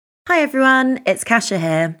Hi everyone, it's Kasia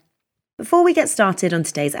here. Before we get started on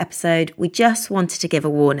today's episode, we just wanted to give a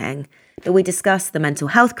warning that we discuss the mental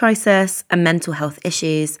health crisis and mental health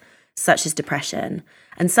issues such as depression,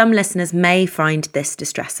 and some listeners may find this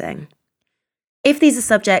distressing. If these are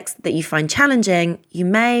subjects that you find challenging, you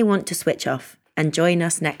may want to switch off and join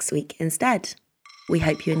us next week instead. We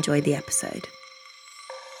hope you enjoy the episode.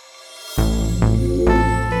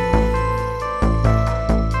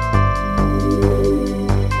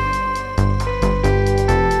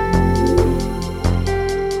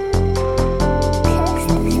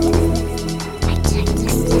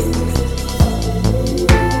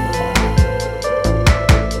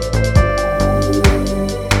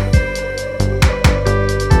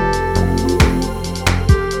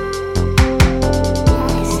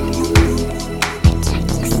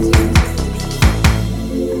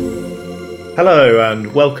 Hello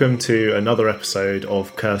and welcome to another episode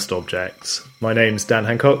of Cursed Objects. My name's Dan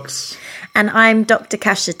Hancocks. And I'm Dr.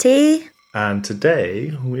 Kasia T. And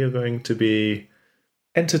today we are going to be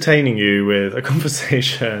entertaining you with a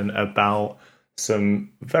conversation about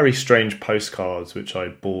some very strange postcards which I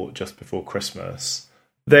bought just before Christmas.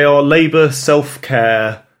 They are Labour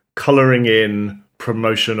self-care, colouring in,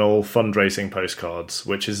 promotional fundraising postcards,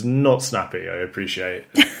 which is not snappy, I appreciate.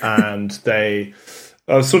 And they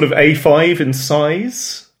sort of A5 in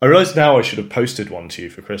size. I realise now I should have posted one to you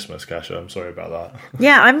for Christmas, Kasia. I'm sorry about that.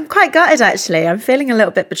 Yeah, I'm quite gutted actually. I'm feeling a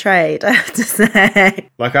little bit betrayed, I have to say.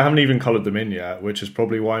 Like, I haven't even coloured them in yet, which is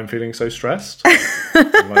probably why I'm feeling so stressed.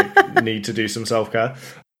 I need to do some self-care.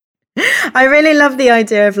 I really love the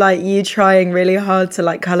idea of like you trying really hard to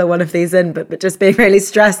like colour one of these in, but just being really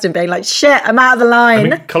stressed and being like, shit, I'm out of the line.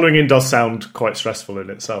 I mean, colouring in does sound quite stressful in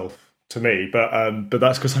itself to me, but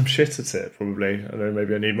that's because I'm shit at it, probably. I know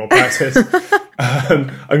maybe I need more practice.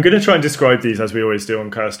 I'm going to try and describe these, as we always do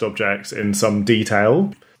on Cursed Objects, in some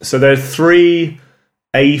detail. So there are 3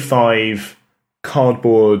 A5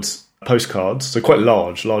 cardboard postcards, so quite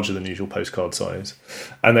larger than usual postcard size,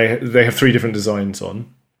 and they have 3 different designs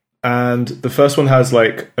on. And the first one has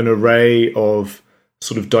like an array of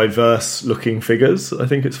sort of diverse looking figures, I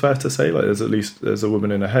think it's fair to say. Like there's a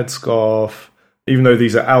woman in a headscarf. Even though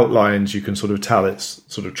these are outlines, you can sort of tell it's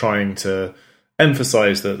sort of trying to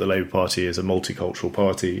emphasise that the Labour Party is a multicultural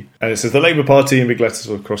party. And it says the Labour Party in big letters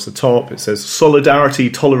across the top. It says solidarity,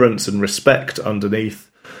 tolerance and respect underneath.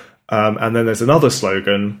 And then there's another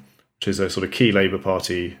slogan, which is a sort of key Labour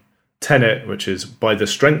Party tenet, which is, by the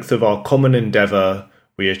strength of our common endeavour,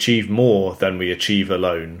 we achieve more than we achieve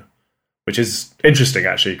alone. Which is interesting,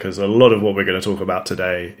 actually, because a lot of what we're going to talk about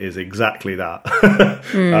today is exactly that.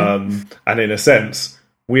 And in a sense,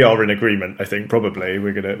 we are in agreement, I think, probably.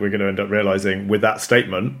 We're going to end up realising with that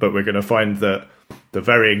statement, but we're going to find that the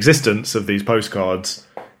very existence of these postcards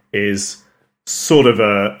is sort of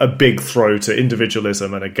a big throw to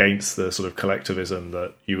individualism and against the sort of collectivism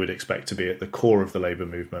that you would expect to be at the core of the Labour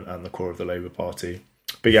movement and the core of the Labour Party.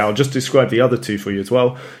 But yeah, I'll just describe the other 2 for you as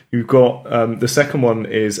well. You've got the second one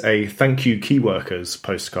is a thank you key workers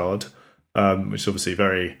postcard, which is obviously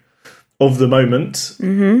very of the moment.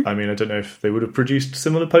 Mm-hmm. I mean, I don't know if they would have produced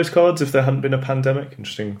similar postcards if there hadn't been a pandemic.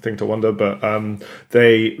 Interesting thing to wonder. But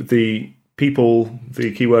the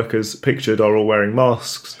key workers pictured are all wearing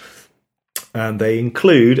masks, and they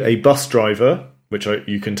include a bus driver, which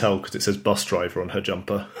you can tell because it says bus driver on her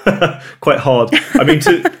jumper. Quite hard. I mean,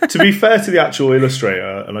 to be fair to the actual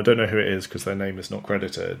illustrator, and I don't know who it is because their name is not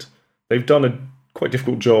credited, they've done a quite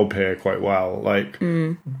difficult job here quite well. Like,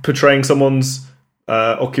 portraying someone's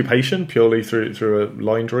occupation purely through a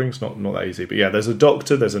line drawing is not that easy. But yeah, there's a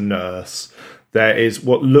doctor, there's a nurse. There is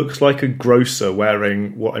what looks like a grocer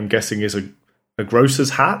wearing what I'm guessing is a grocer's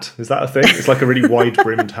hat. Is that a thing? It's like a really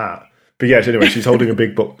wide-brimmed hat. But yeah, anyway, she's holding a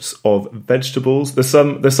big box of vegetables. There's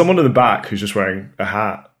someone in the back who's just wearing a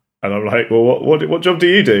hat. And I'm like, well, what job do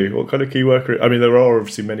you do? What kind of key worker? I mean, there are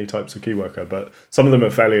obviously many types of key worker, but some of them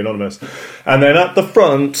are fairly anonymous. And then at the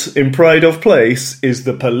front, in pride of place, is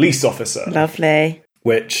the police officer. Lovely.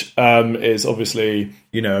 Which is obviously,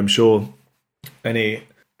 I'm sure any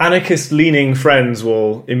anarchist-leaning friends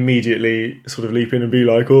will immediately sort of leap in and be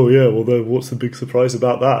like, oh yeah, well, what's the big surprise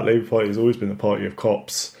about that? Labour Party has always been the party of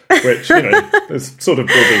cops. Which, is sort of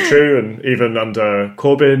broadly true. And even under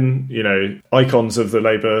Corbyn, icons of the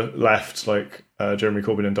Labour left, like Jeremy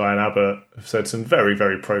Corbyn and Diane Abbott, have said some very,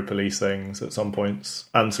 very pro-police things at some points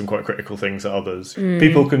and some quite critical things at others.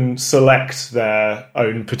 People can select their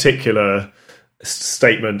own particular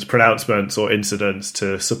statements, pronouncements or incidents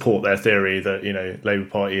to support their theory that, Labour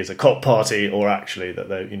Party is a cop party, or actually that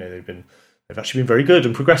they've they've actually been very good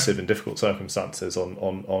and progressive in difficult circumstances on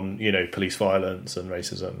police violence and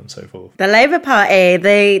racism and so forth. The Labour Party,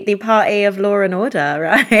 the party of law and order,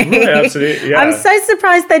 right? Right, absolutely. Yeah. I'm so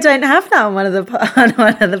surprised they don't have that on one of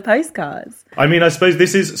the postcards. I mean, I suppose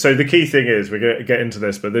this is so. The key thing is we're going to get into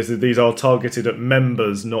this, but these are targeted at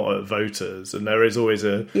members, not at voters, and there is always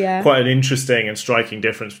quite an interesting and striking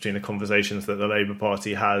difference between the conversations that the Labour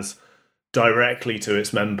Party has directly to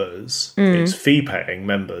its members, its fee-paying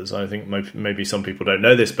members. I think maybe some people don't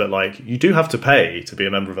know this, but like you do have to pay to be a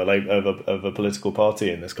member of a political party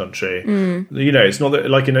in this country. You know, it's not that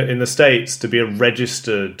like in the States to be a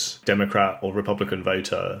registered Democrat or Republican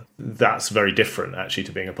voter, that's very different actually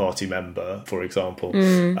to being a party member, for example.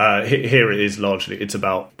 Here it is largely, it's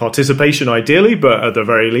about participation ideally, but at the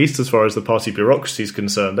very least, as far as the party bureaucracy is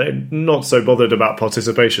concerned, they're not so bothered about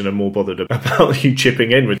participation and more bothered about you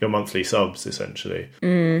chipping in with your monthly subs, essentially.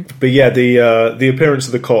 But yeah, the appearance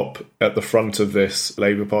of the cop at the front of this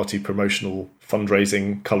Labour Party promotional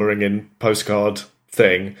fundraising colouring in postcard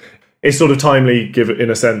thing is sort of timely,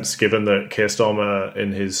 in a sense, given that Keir Starmer,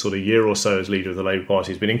 in his sort of year or so as leader of the Labour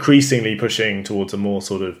Party, has been increasingly pushing towards a more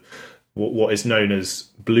sort of what is known as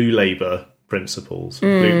blue Labour principles.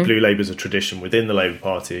 Blue Labour is a tradition within the Labour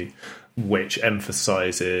Party which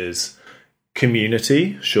emphasises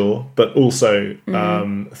community, sure, but also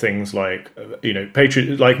things like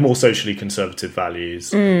like more socially conservative values,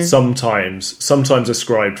 sometimes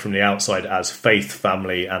ascribed from the outside as faith,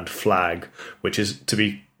 family, and flag, which is, to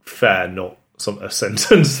be fair, not a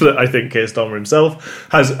sentence that I think Keir Starmer himself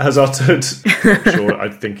has uttered. Sure, I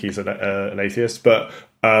think he's an atheist, but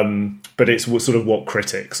it's sort of what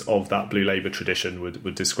critics of that Blue Labour tradition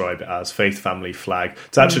would describe it as: faith, family, flag.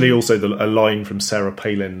 It's actually also a line from Sarah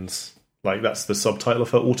Palin's. Like that's the subtitle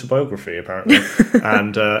of her autobiography, apparently,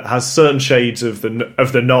 and has certain shades of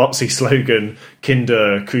the Nazi slogan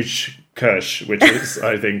 "Kinder, Kirche," which is,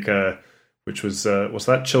 I think, which was what's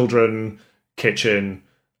that? Children, kitchen,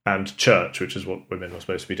 and church, which is what women were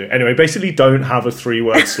supposed to be doing. Anyway, basically, don't have a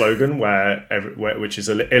 3-word slogan which is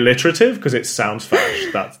alliterative because it sounds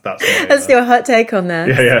fash. That's your hot take on that.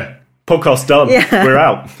 Yeah. Podcast done. Yeah. We're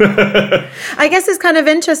out. I guess it's kind of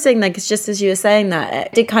interesting, like, it's just as you were saying that,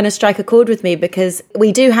 it did kind of strike a chord with me because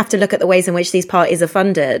we do have to look at the ways in which these parties are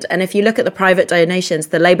funded. And if you look at the private donations,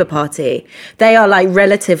 the Labour Party, they are like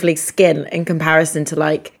relatively skin in comparison to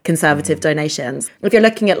like Conservative donations. If you're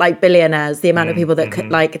looking at like billionaires, the amount of people that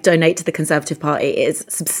like donate to the Conservative Party is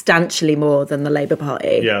substantially more than the Labour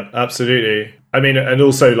Party. Yeah, absolutely. I mean, and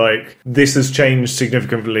also, like, this has changed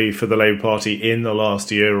significantly for the Labour Party in the last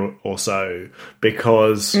year or so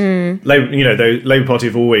because, the Labour Party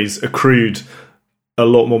have always accrued a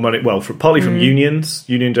lot more money, well, partly from unions,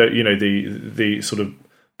 the sort of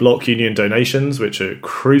block union donations, which are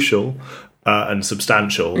crucial and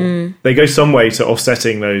substantial. They go some way to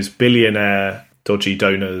offsetting those billionaire dodgy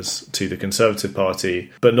donors to the Conservative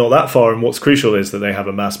Party, but not that far. And what's crucial is that they have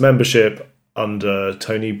a mass membership. Under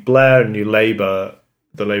Tony Blair and New Labour,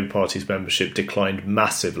 the Labour Party's membership declined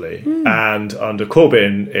massively. And under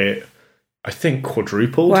Corbyn, it, I think,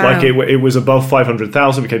 quadrupled. Wow. Like it was above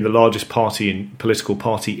 500,000, became the largest political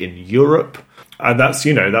party in Europe. And that's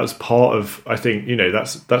part of, I think,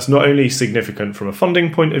 that's not only significant from a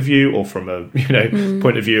funding point of view or from a,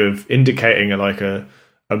 point of view of indicating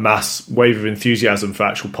a mass wave of enthusiasm for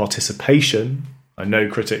actual participation. I know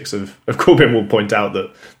critics of Corbyn will point out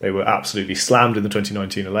that they were absolutely slammed in the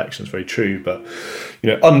 2019 elections, very true, but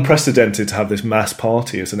unprecedented to have this mass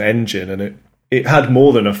party as an engine, and it had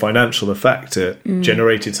more than a financial effect. It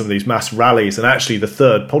generated some of these mass rallies, and actually the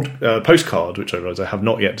third postcard, which I realize I have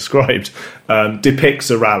not yet described,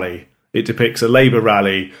 depicts a rally. It depicts a Labour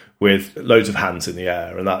rally with loads of hands in the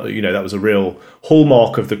air, and that was a real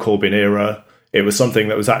hallmark of the Corbyn era. It was something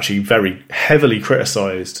that was actually very heavily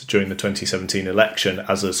criticised during the 2017 election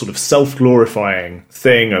as a sort of self-glorifying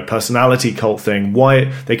thing, a personality cult thing. Why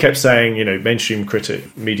they kept saying, mainstream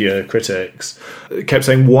media critics kept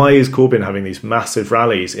saying, why is Corbyn having these massive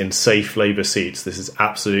rallies in safe Labour seats? This is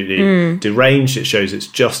absolutely deranged. It shows it's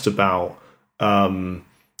just about a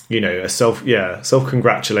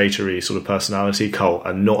self-congratulatory sort of personality cult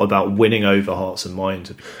and not about winning over hearts and minds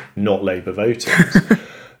of not Labour voters.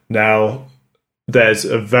 Now, there's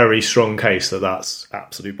a very strong case that that's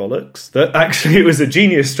absolute bollocks, that actually it was a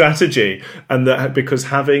genius strategy, and that because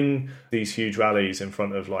having these huge rallies in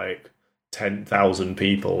front of like 10,000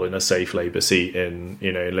 people in a safe Labour seat in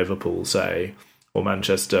Liverpool, say, or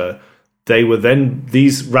Manchester,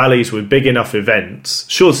 these rallies were big enough events.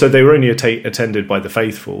 Sure, so they were only attended by the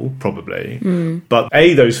faithful, probably, but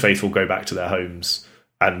those faithful go back to their homes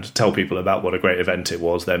and tell people about what a great event it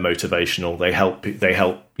was. They're motivational. They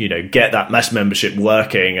help get that mass membership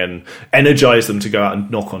working and energize them to go out and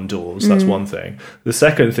knock on doors. That's one thing. The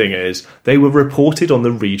second thing is they were reported on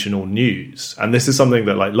the regional news. And this is something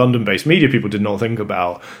that like London-based media people did not think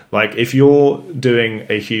about. Like if you're doing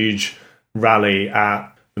a huge rally at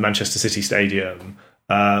the Manchester City Stadium,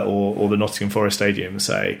 or the Nottingham Forest Stadium,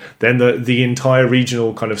 say, then the entire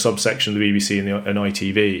regional kind of subsection of the BBC and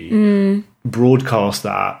ITV broadcast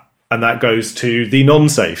that, and that goes to the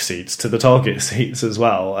non-safe seats, to the target seats as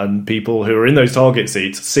well, and people who are in those target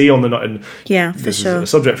seats see on the and this is a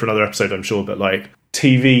subject for another episode, I'm sure, but like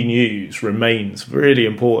TV news remains really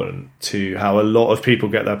important to how a lot of people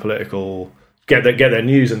get their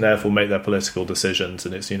news and therefore make their political decisions,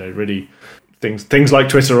 and it's really. Things like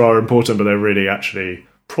Twitter are important, but they're really actually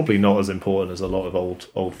probably not as important as a lot of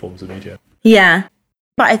old forms of media. Yeah.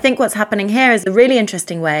 But I think what's happening here is a really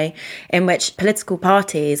interesting way in which political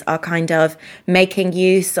parties are kind of making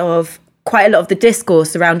use of quite a lot of the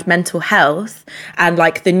discourse around mental health and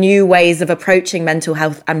like the new ways of approaching mental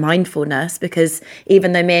health and mindfulness, because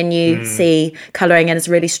even though me and you see colouring in as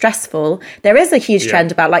really stressful, there is a huge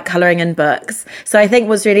trend about like colouring in books. So I think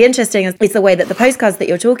what's really interesting is the way that the postcards that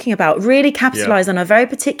you're talking about really capitalise on a very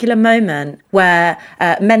particular moment where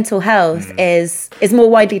mental health is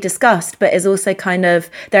more widely discussed, but is also kind of,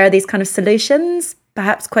 there are these kind of solutions,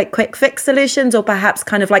 perhaps quite quick fix solutions, or perhaps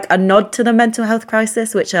kind of like a nod to the mental health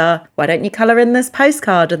crisis, which are, why don't you colour in this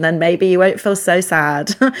postcard and then maybe you won't feel so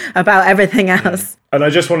sad about everything else. And I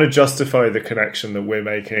just want to justify the connection that we're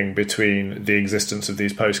making between the existence of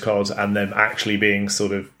these postcards and them actually being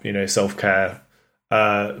sort of, self-care,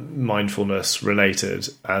 mindfulness related,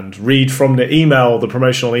 and read from the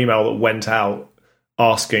promotional email that went out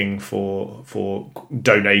asking for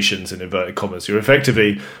donations in inverted commas. You're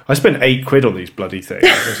effectively, I spent £8 on these bloody things, the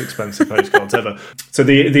most expensive postcards ever. So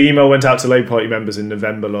the email went out to Labour Party members in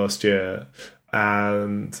November last year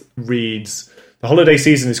and reads, "The holiday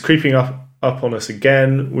season is creeping up on us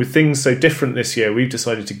again. With things so different this year, we've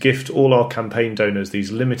decided to gift all our campaign donors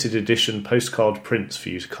these limited edition postcard prints for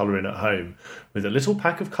you to colour in at home with a little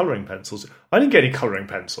pack of colouring pencils." I didn't get any colouring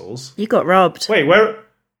pencils. You got robbed. Wait, where?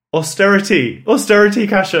 Austerity,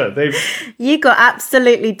 Kasia. You got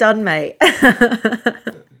absolutely done, mate.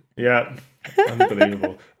 Yeah,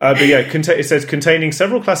 unbelievable. But yeah, it says, containing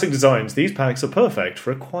several classic designs, these packs are perfect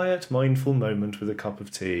for a quiet, mindful moment with a cup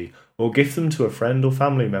of tea, or gift them to a friend or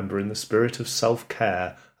family member in the spirit of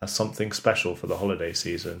self-care as something special for the holiday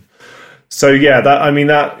season. So yeah,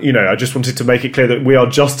 I just wanted to make it clear that we are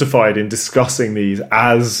justified in discussing these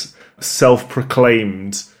as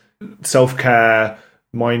self-proclaimed self-care,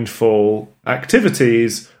 mindful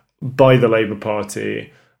activities by the Labour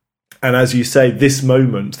Party. And as you say, this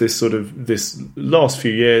moment, this last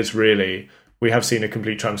few years, really, we have seen a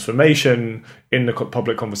complete transformation in the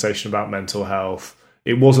public conversation about mental health.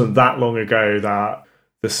 It wasn't that long ago that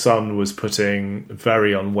The Sun was putting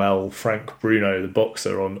very unwell Frank Bruno, the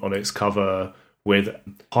boxer, on its cover with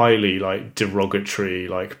highly derogatory,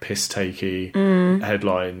 piss-takey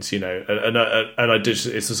headlines, and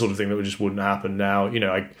it's the sort of thing that just wouldn't happen now.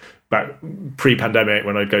 Back pre-pandemic,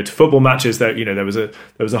 when I'd go to football matches, there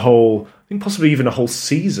was a whole, I think possibly even a whole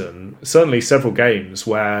season, certainly several games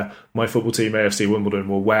where my football team, AFC Wimbledon,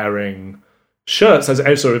 were wearing shirts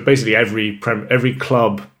as sort of basically every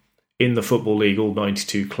club in the Football League, all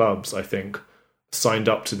 92 clubs, I think, signed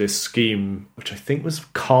up to this scheme, which I think was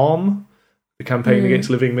Calm, the campaign against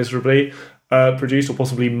living miserably, produced, or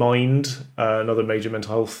possibly Mind, another major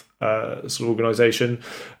mental health sort of organisation,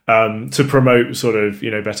 to promote sort of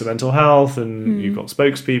better mental health. And you've got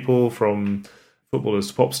spokespeople from footballers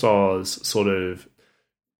to pop stars, sort of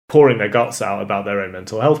pouring their guts out about their own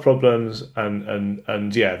mental health problems.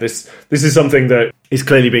 And yeah, this is something that is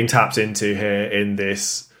clearly being tapped into here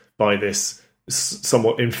by this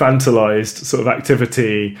somewhat infantilized sort of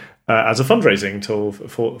activity as a fundraising tool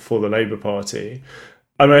for the Labour Party.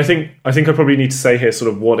 I mean, I think I probably need to say here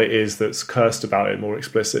sort of what it is that's cursed about it more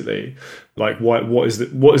explicitly. Like, what is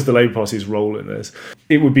the Labour Party's role in this?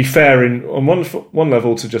 It would be fair on one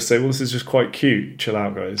level to just say, well, this is just quite cute. Chill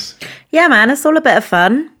out, guys. Yeah, man, it's all a bit of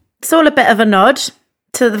fun. It's all a bit of a nod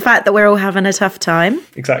to the fact that we're all having a tough time.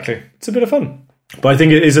 Exactly, it's a bit of fun. But I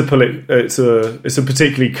think it is it's a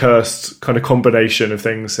particularly cursed kind of combination of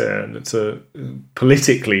things here, and it's a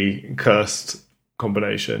politically cursed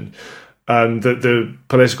combination. That the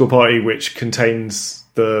political party which contains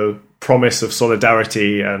the promise of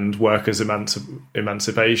solidarity and workers'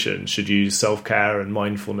 emancipation should use self-care and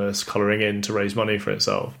mindfulness colouring in to raise money for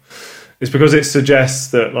itself. It's because it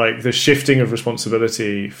suggests that the shifting of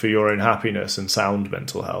responsibility for your own happiness and sound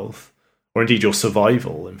mental health or indeed your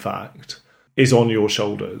survival, in fact, is on your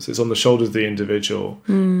shoulders. It's on the shoulders of the individual,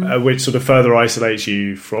 which sort of further isolates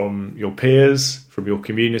you from your peers, from your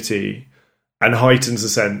community, and heightens a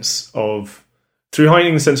sense of, through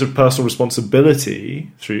heightening the sense of personal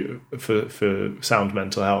responsibility for sound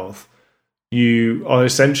mental health, you are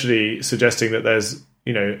essentially suggesting that there's,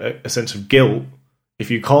 you know, a sense of guilt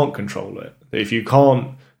if you can't control it, if you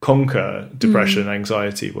can't conquer depression,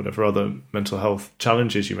 anxiety, whatever other mental health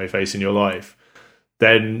challenges you may face in your life,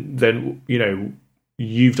 then you know,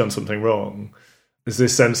 you've done something wrong. There's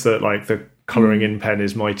this sense that, like, the colouring in pen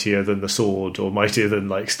is mightier than the sword, or mightier than,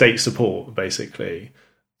 like, state support, basically.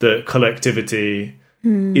 That collectivity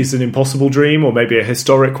is an impossible dream, or maybe a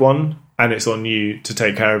historic one, and it's on you to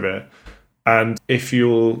take care of it. And if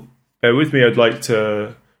you'll bear with me, I'd like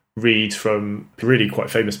to read from a really quite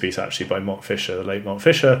famous piece, actually, by Mark Fisher, the late Mark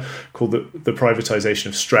Fisher, called The Privatisation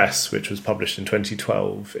of Stress, which was published in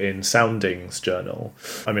 2012 in Soundings Journal.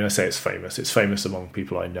 I mean, I say it's famous among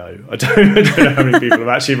people I know. I don't know how many people have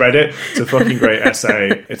actually read it. It's a fucking great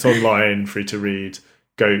essay. It's online, free to read.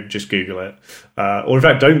 Go, just Google it. Or in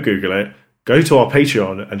fact, don't Google it. Go to our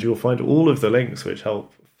Patreon and you'll find all of the links which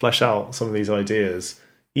help flesh out some of these ideas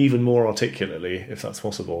even more articulately, if that's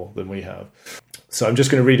possible, than we have. So I'm just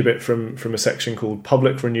going to read a bit from a section called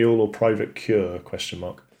Public Renewal or Private Cure?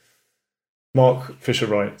 Mark Fisher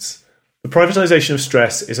writes, "The privatisation of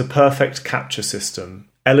stress is a perfect capture system,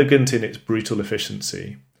 elegant in its brutal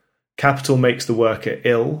efficiency. Capital makes the worker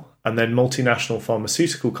ill, and then multinational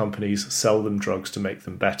pharmaceutical companies sell them drugs to make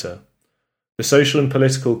them better. The social and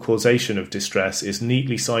political causation of distress is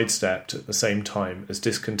neatly sidestepped at the same time as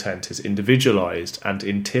discontent is individualised and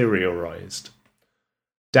interiorised.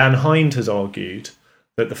 Dan Hind has argued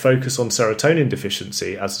that the focus on serotonin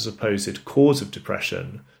deficiency as a supposed cause of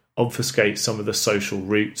depression obfuscates some of the social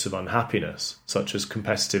roots of unhappiness, such as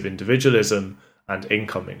competitive individualism and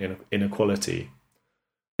income inequality.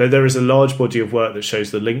 Though there is a large body of work that shows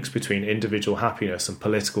the links between individual happiness and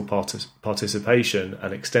political participation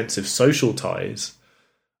and extensive social ties,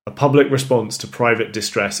 a public response to private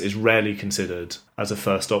distress is rarely considered as a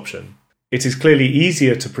first option. It is clearly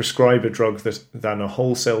easier to prescribe a drug than a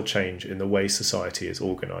wholesale change in the way society is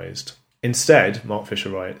organised. Instead," Mark Fisher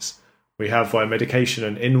writes, "we have via medication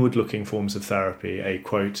and inward-looking forms of therapy a,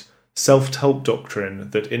 quote, self-help doctrine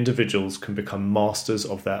that individuals can become masters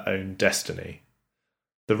of their own destiny.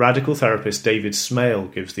 The radical therapist David Smale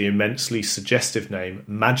gives the immensely suggestive name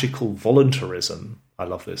magical voluntarism." I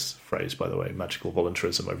love this phrase, by the way, magical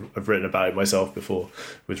voluntarism. I've written about it myself before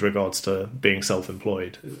with regards to being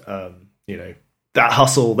self-employed. You know, that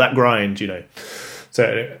hustle, that grind, you know.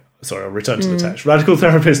 So, sorry, I'll return to the text. Radical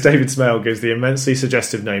therapist David Smale gives the immensely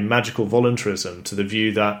suggestive name magical voluntarism to the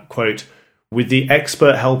view that, quote, "with the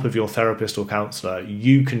expert help of your therapist or counsellor,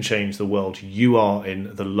 you can change the world you are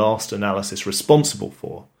in the last analysis responsible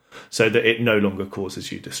for, so that it no longer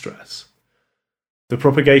causes you distress." The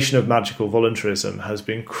propagation of magical voluntarism has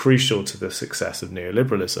been crucial to the success of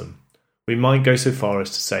neoliberalism. We might go so far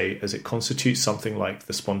as to say as it constitutes something like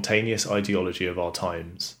the spontaneous ideology of our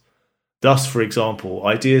times. Thus, for example,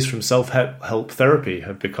 ideas from self-help therapy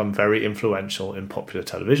have become very influential in popular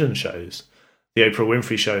television shows. The Oprah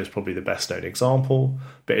Winfrey Show is probably the best known example,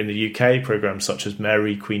 but in the UK, programmes such as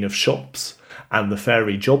Mary, Queen of Shops and The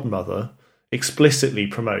Fairy Job Mother explicitly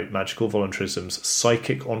promote magical voluntarism's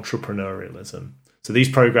psychic entrepreneurialism. So these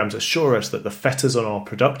programmes assure us that the fetters on our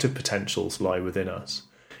productive potentials lie within us.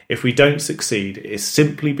 If we don't succeed, it is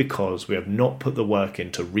simply because we have not put the work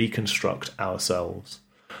in to reconstruct ourselves.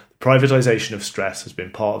 The privatisation of stress has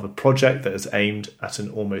been part of a project that has aimed at an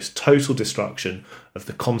almost total destruction of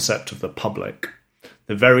the concept of the public,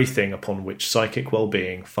 the very thing upon which psychic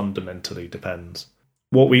well-being fundamentally depends.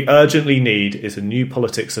 What we urgently need is a new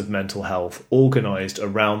politics of mental health organised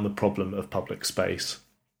around the problem of public space.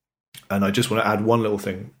 And I just want to add one little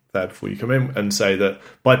thing there before you come in and say that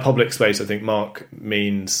by public space, I think Mark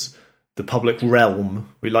means the public realm.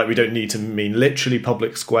 We don't need to mean literally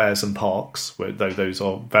public squares and parks, though those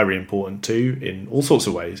are very important too in all sorts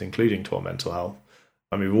of ways, including to our mental health.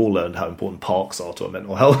 I mean, we've all learned how important parks are to our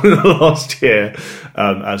mental health in the last year,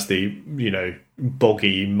 as the, you know,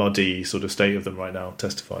 boggy, muddy sort of state of them right now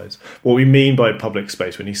testifies. What we mean by public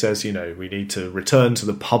space, when he says, you know, we need to return to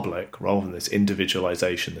the public rather than this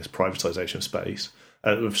individualisation, this privatisation of space,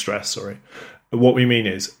 of stress, what we mean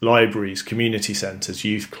is libraries, community centres,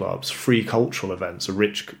 youth clubs, free cultural events, a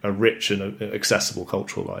rich and accessible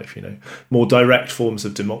cultural life, you know, more direct forms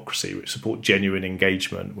of democracy which support genuine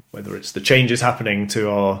engagement, whether it's the changes happening to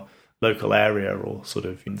our local area or sort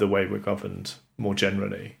of the way we're governed more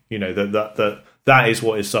generally. You know, that is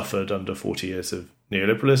what is suffered under 40 years of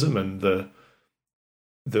neoliberalism and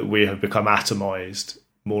that we have become atomized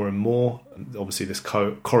more and more. And obviously, this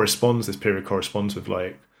period corresponds with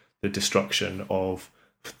like the destruction of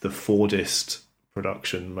the Fordist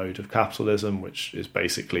production mode of capitalism, which is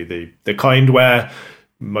basically the kind where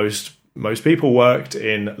most people worked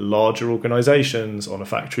in larger organizations on a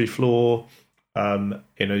factory floor, in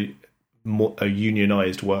a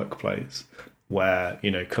unionized workplace where,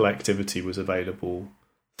 you know, collectivity was available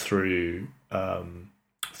through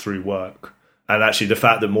work. And actually the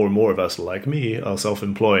fact that more and more of us, like me, are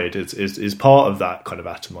self-employed is part of that kind of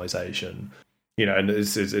atomization. You know, and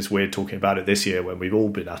it's weird talking about it this year when we've all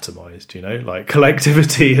been atomized, you know, like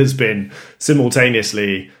collectivity has been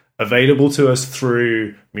simultaneously available to us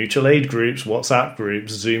through mutual aid groups, WhatsApp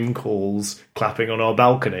groups, Zoom calls, clapping on our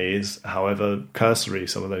balconies, however cursory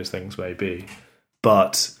some of those things may be.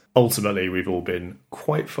 But ultimately, we've all been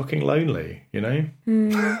quite fucking lonely, you know?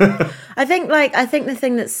 I think the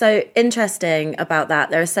thing that's so interesting about that,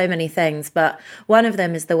 there are so many things, but one of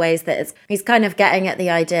them is the ways that he's kind of getting at the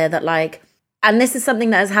idea that, like, and this is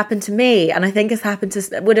something that has happened to me, and I think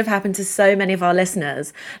would have happened to so many of our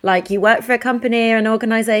listeners. Like, you work for a company or an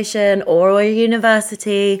organization or a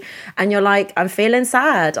university, and you're like, I'm feeling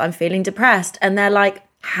sad, I'm feeling depressed. And they're like,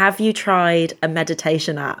 have you tried a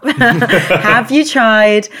meditation app? Have you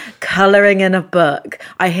tried coloring in a book?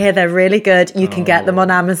 I hear they're really good. You can get them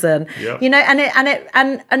on Amazon. Yep. You know,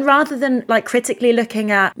 and rather than like critically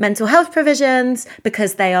looking at mental health provisions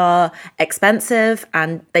because they are expensive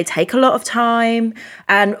and they take a lot of time,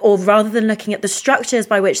 or rather than looking at the structures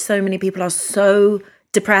by which so many people are so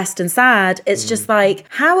depressed and sad, it's just like,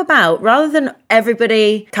 how about rather than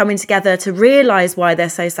everybody coming together to realize why they're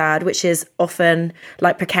so sad, which is often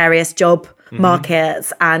like precarious job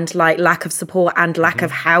markets and like lack of support and lack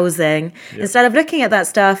of housing, instead of looking at that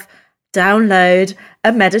stuff, download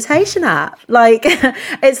a meditation app. Like,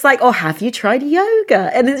 it's like, or have you tried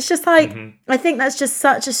yoga? And it's just like, I think that's just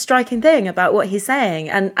such a striking thing about what he's saying.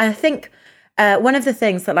 And I think one of the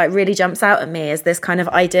things that like really jumps out at me is this kind of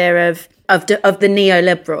idea of the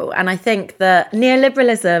neoliberal. And I think that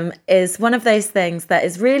neoliberalism is one of those things that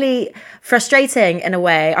is really frustrating in a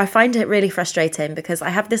way. I find it really frustrating because I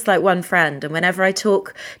have this like one friend, and whenever I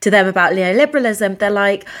talk to them about neoliberalism, they're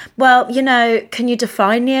like, well, you know, can you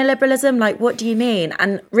define neoliberalism? Like, what do you mean?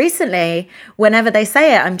 And recently, whenever they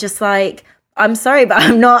say it, I'm just like, I'm sorry, but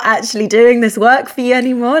I'm not actually doing this work for you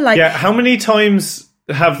anymore. Like, yeah, how many times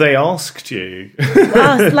have they asked you?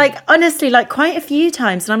 Like, honestly, like quite a few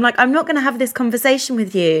times. And I'm like, I'm not going to have this conversation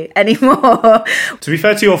with you anymore. To be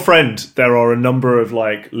fair to your friend, there are a number of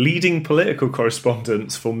like leading political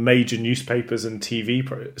correspondents for major newspapers and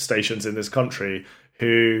TV stations in this country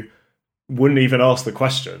who wouldn't even ask the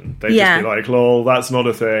question. They'd just be like, lol, that's not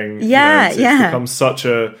a thing. Yeah, you know, it's become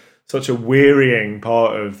such a wearying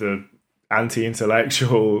part of the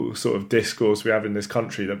anti-intellectual sort of discourse we have in this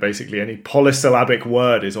country that basically any polysyllabic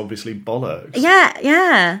word is obviously bollocks.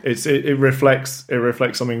 Yeah. It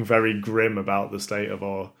reflects something very grim about the state of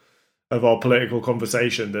our political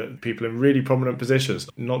conversation, that people in really prominent positions,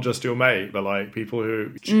 not just your mate, but like people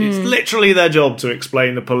who it's literally their job to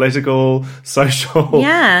explain the political, social,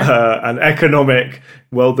 and economic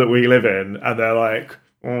world that we live in, and they're like,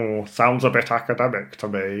 oh, sounds a bit academic to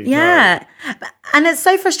me. Yeah. No. And it's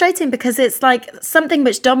so frustrating because it's like something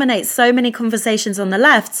which dominates so many conversations on the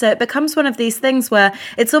left. So it becomes one of these things where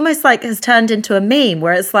it's almost like has turned into a meme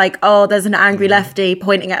where it's like, oh, there's an angry lefty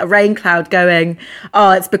pointing at a rain cloud going,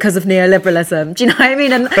 oh, it's because of neoliberalism. Do you know what I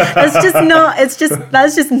mean? And that's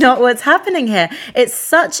just not what's happening here. It's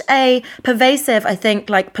such a pervasive, I think,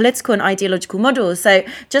 like political and ideological model. So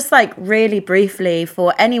just like really briefly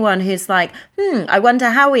for anyone who's like, I wonder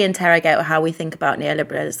how we interrogate or how we think about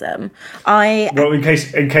neoliberalism. Well, in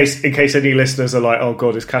case any listeners are like, oh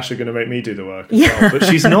God, is Kasia going to make me do the work? Well? But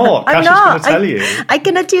she's not. Kasia's going to tell you. I'm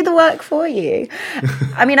going to do the work for you.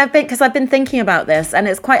 I mean, I've been thinking about this, and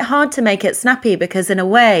it's quite hard to make it snappy because in a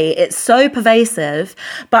way it's so pervasive.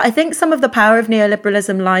 But I think some of the power of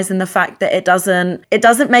neoliberalism lies in the fact that it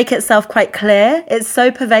doesn't make itself quite clear. It's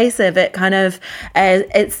so pervasive. It kind of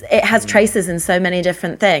it has traces in so many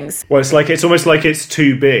different things. Well, it's almost like it's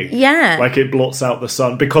too big. Yeah. Like it blots out the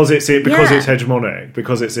sun because it's hegemonic,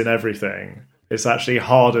 because it's in everything. It's actually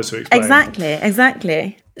harder to explain.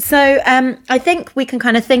 Exactly. So I think we can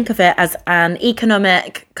kind of think of it as an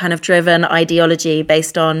economic kind of driven ideology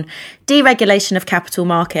based on deregulation of capital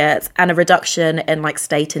markets and a reduction in like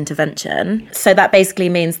state intervention. So that basically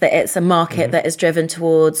means that it's a market that is driven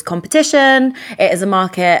towards competition. It is a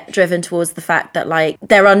market driven towards the fact that like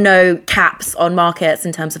there are no caps on markets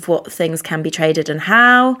in terms of what things can be traded and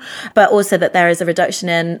how, but also that there is a reduction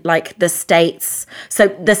in like the states. So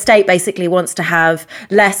the state basically wants to have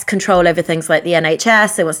less control over things like the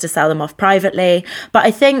NHS. It wants to sell them off privately. But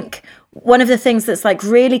I think one of the things that's like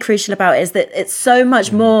really crucial about it is that it's so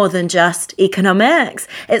much more than just economics.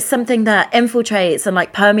 It's something that infiltrates and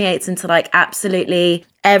like permeates into like absolutely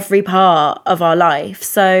every part of our life.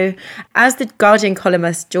 So as the Guardian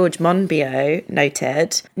columnist George Monbiot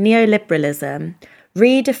noted, neoliberalism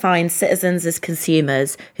redefines citizens as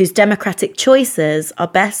consumers whose democratic choices are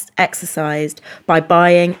best exercised by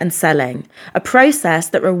buying and selling, a process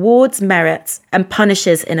that rewards merits and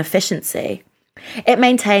punishes inefficiency. It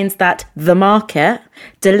maintains that the market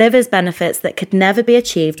delivers benefits that could never be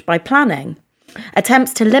achieved by planning.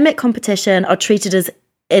 Attempts to limit competition are treated as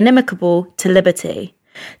inimical to liberty.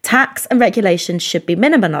 Tax and regulation should be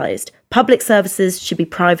minimalised. Public services should be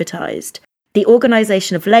privatised. The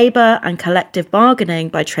organisation of labour and collective bargaining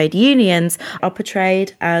by trade unions are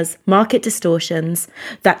portrayed as market distortions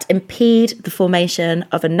that impede the formation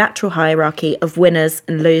of a natural hierarchy of winners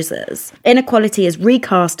and losers. Inequality is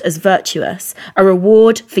recast as virtuous, a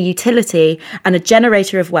reward for utility and a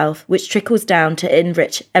generator of wealth which trickles down to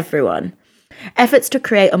enrich everyone. Efforts to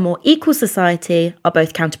create a more equal society are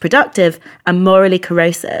both counterproductive and morally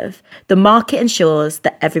corrosive. The market ensures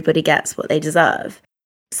that everybody gets what they deserve.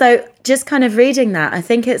 So just kind of reading that, I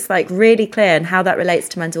think it's like really clear and how that relates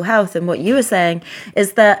to mental health. And what you were saying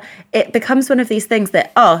is that it becomes one of these things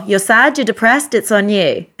that, oh, you're sad, you're depressed, it's on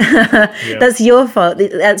you. Yeah. That's your fault.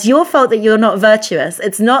 That's your fault that you're not virtuous.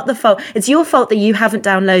 It's not the fault. It's your fault that you haven't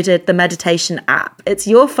downloaded the meditation app. It's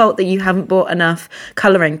your fault that you haven't bought enough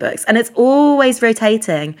colouring books. And it's always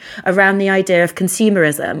rotating around the idea of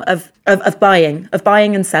consumerism, of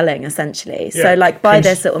buying and selling, essentially. Yeah. So like, buy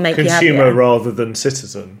this, it will make you happier. Consumer rather than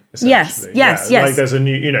citizen. Yes. Like there's a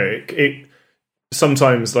new, it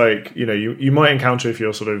sometimes like, you might encounter, if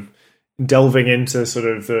you're sort of delving into sort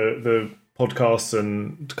of the podcasts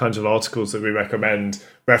and kinds of articles that we recommend,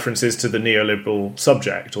 references to the neoliberal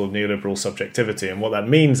subject or neoliberal subjectivity. And what that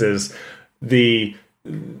means is the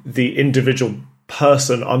individual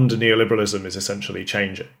person under neoliberalism is essentially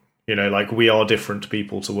changing. Like we are different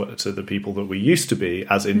people to the people that we used to be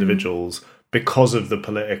as individuals because of the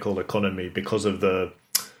political economy, because of the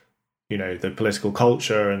political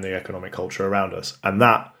culture and the economic culture around us. And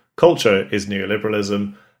that culture is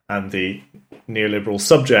neoliberalism, and the neoliberal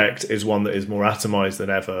subject is one that is more atomized than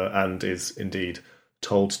ever and is indeed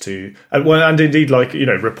told to... And indeed, like,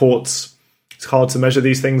 reports, it's hard to measure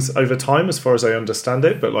these things over time as far as I understand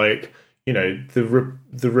it, but like, the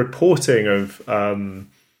reporting of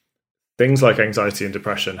things like anxiety and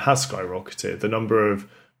depression has skyrocketed. The number of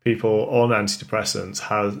people on antidepressants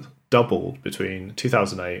has doubled between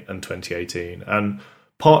 2008 and 2018, and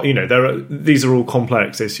these are all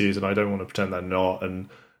complex issues, and I don't want to pretend they're not. And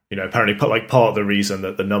apparently, part of the reason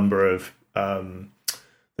that the number of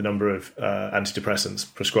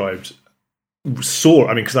antidepressants prescribed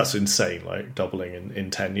soar, because that's insane, like doubling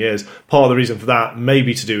in 10 years. Part of the reason for that may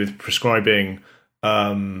be to do with prescribing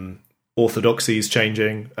orthodoxies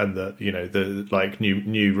changing, and that the like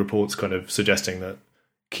new reports kind of suggesting that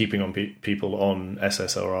keeping on people on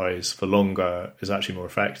SSRIs for longer is actually more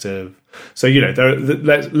effective. So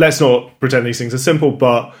let's not pretend these things are simple,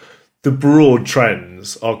 but the broad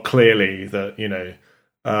trends are clearly that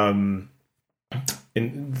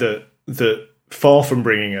that far from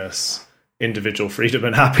bringing us individual freedom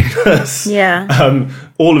and happiness,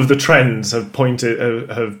 all of the trends have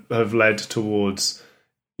have led towards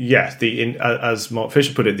as Mark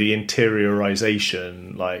Fisher put it, the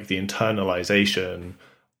interiorization, like the internalization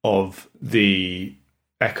of the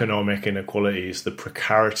economic inequalities, the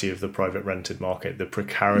precarity of the private rented market, the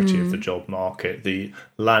precarity of the job market, the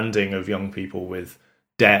landing of young people with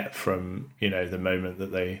debt from the moment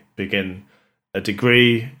that they begin a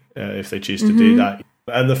degree, if they choose to do that.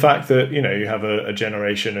 And the fact that you have a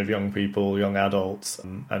generation of young people, young adults,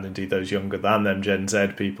 and indeed those younger than them, Gen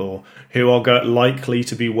Z people, who are likely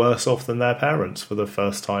to be worse off than their parents for the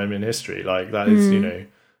first time in history. Like that is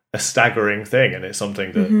a staggering thing, and it's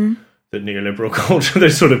something that neoliberal culture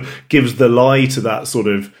that sort of gives the lie to that sort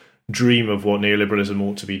of dream of what neoliberalism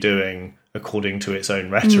ought to be doing according to its own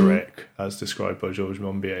rhetoric, as described by George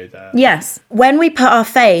Monbiot there. Yes. When we put our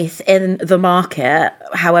faith in the market,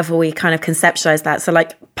 however we kind of conceptualize that, so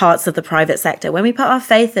like parts of the private sector, when we put our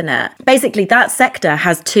faith in it, basically that sector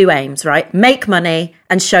has two aims, right? Make money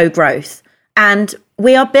and show growth. And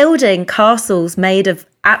we are building castles made of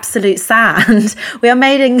absolute sand. We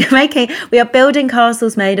are building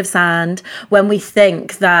castles made of sand when we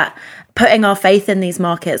think that putting our faith in these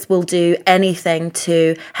markets will do anything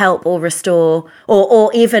to help or restore,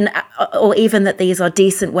 or even that these are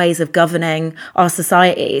decent ways of governing our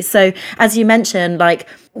society. So as you mentioned, like,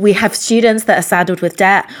 we have students that are saddled with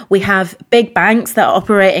debt. We have big banks that are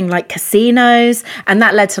operating like casinos, and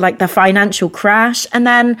that led to like the financial crash. And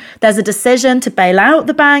then there's a decision to bail out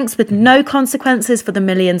the banks with no consequences for the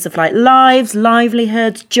millions of like lives,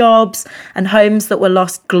 livelihoods, jobs, and homes that were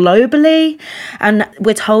lost globally. And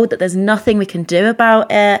we're told that there's nothing we can do about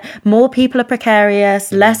it. More people are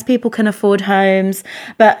precarious, less people can afford homes.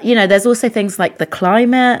 But, you know, there's also things like the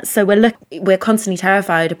climate. So we're constantly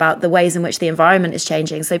terrified about the ways in which the environment is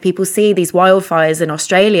changing. So people see these wildfires in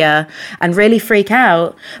Australia and really freak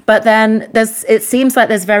out. But then it seems like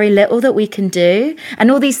there's very little that we can do.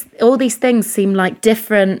 And all these things seem like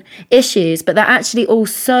different issues, but they're actually all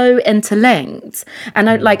so interlinked. And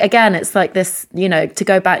again, it's like this, you know, to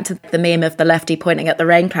go back to the meme of the lefty pointing at the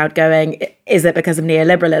rain cloud going, is it because of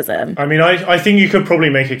neoliberalism? I mean, I think you could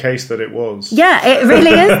probably make a case that it was. Yeah, it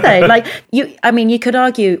really is though. Like, you could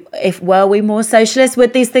argue, were we more socialist,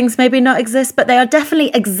 would these things maybe not exist? But they are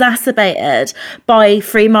definitely exacerbated by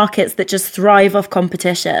free markets that just thrive off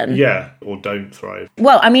competition. Yeah, or don't thrive.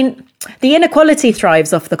 Well, I mean, the inequality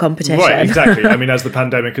thrives off the competition. Right, exactly. I mean, as the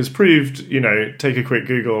pandemic has proved, you know, take a quick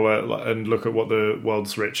Google and look at what the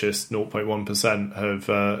world's richest 0.1%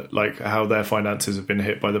 have, how their finances have been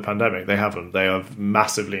hit by the pandemic. They haven't. They have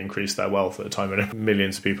massively increased their wealth at a time when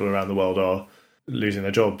millions of people around the world are losing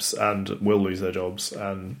their jobs and will lose their jobs.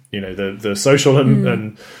 And, you know, the social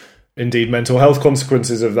and indeed mental health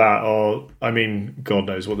consequences of that are, I mean, God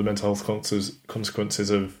knows what the mental health consequences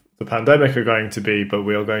of the pandemic are going to be, but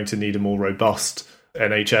we are going to need a more robust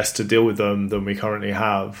NHS to deal with them than we currently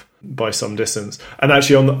have by some distance. And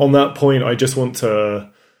actually on that point, I just want to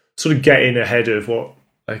sort of get in ahead of what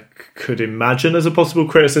I could imagine as a possible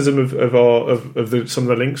criticism of some of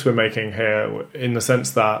the links we're making here, in the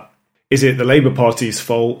sense that, is it the Labour Party's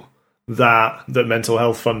fault that mental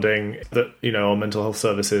health funding, that, you know, our mental health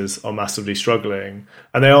services are massively struggling?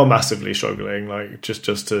 And they are massively struggling. Like, just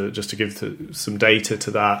to give some data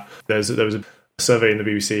to that, there was a survey in the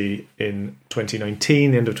BBC in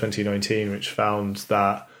 2019, the end of 2019, which found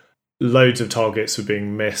that loads of targets were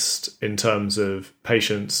being missed in terms of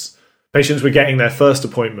patients were getting their first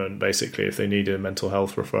appointment, basically, if they needed a mental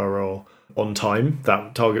health referral, on time.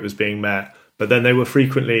 That target was being met. But then they were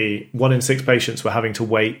frequently, 1 in 6 patients were having to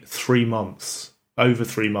wait 3 months, over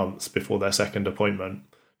 3 months before their second appointment,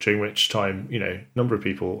 during which time, you know, a number of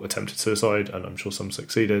people attempted suicide, and I'm sure some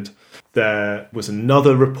succeeded. There was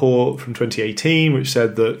another report from 2018 which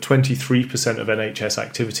said that 23% of NHS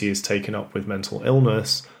activity is taken up with mental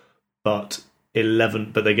illness, but they get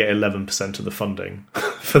 11% of the funding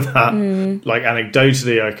for that. Like,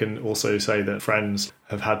 anecdotally, I can also say that friends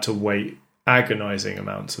have had to wait agonizing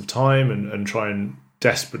amounts of time and try and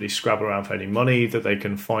desperately scrabble around for any money that they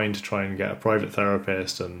can find to try and get a private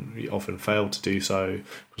therapist, and often fail to do so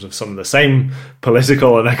because of some of the same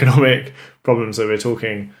political and economic problems that we're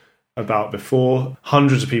talking about before.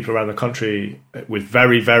 Hundreds of people around the country with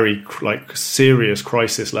very, very serious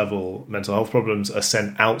crisis level mental health problems are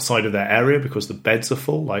sent outside of their area because the beds are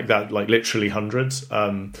full, like that, like literally hundreds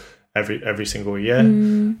every single year.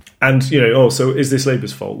 And, you know, so is this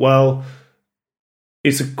Labour's fault? Well,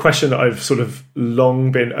 it's a question that I've sort of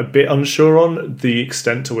long been a bit unsure on, the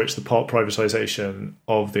extent to which the part privatisation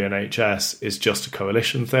of the NHS is just a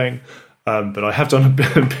coalition thing. But I have done a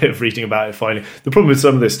bit of reading about it finally. The problem with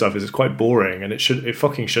some of this stuff is it's quite boring, and it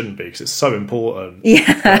fucking shouldn't be, because it's so important.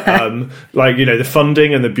 Yeah. You know, the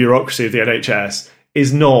funding and the bureaucracy of the NHS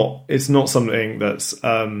it's not something that's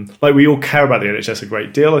we all care about the NHS a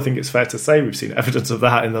great deal. I think it's fair to say we've seen evidence of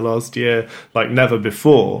that in the last year like never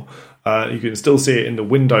before. You can still see it in the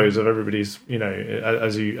windows of everybody's, you know,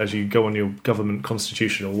 as you go on your government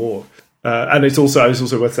constitutional walk. And it's also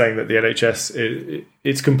worth saying that the NHS,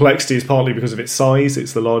 its complexity is partly because of its size.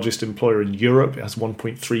 It's the largest employer in Europe. It has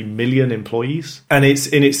 1.3 million employees. And it's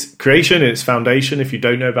in its creation, in its foundation, if you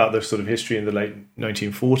don't know about the sort of history in the late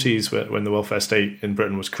 1940s, when the welfare state in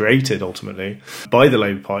Britain was created ultimately by the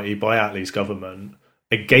Labour Party, by Attlee's government,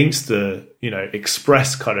 against the, you know,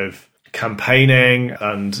 express kind of campaigning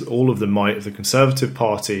and all of the might of the Conservative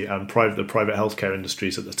Party and the private healthcare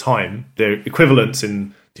industries at the time. Their equivalents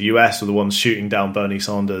in the US were the ones shooting down Bernie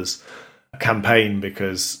Sanders' campaign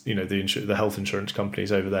because, you know, the health insurance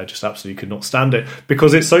companies over there just absolutely could not stand it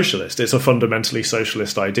because it's socialist. It's a fundamentally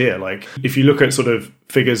socialist idea. Like, if you look at sort of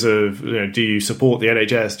figures of, you know, do you support the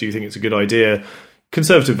NHS? Do you think it's a good idea?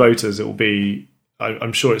 Conservative voters, it will be,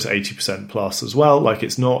 I'm sure it's 80% plus as well. Like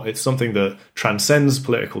it's something that transcends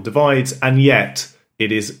political divides, and yet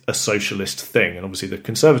it is a socialist thing. And obviously the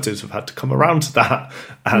Conservatives have had to come around to that,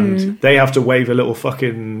 and they have to wave a little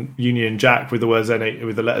fucking Union Jack with the words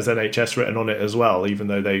with the letters NHS written on it as well, even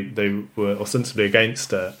though they were ostensibly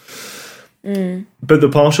against it. But the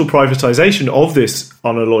partial privatisation of this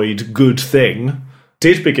unalloyed good thing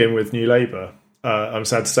did begin with New Labour. I'm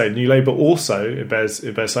sad to say, New Labour also, it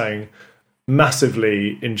bears saying,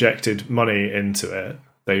 massively injected money into it.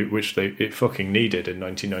 It fucking needed in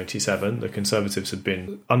 1997. The Conservatives had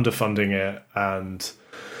been underfunding it, and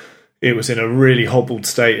it was in a really hobbled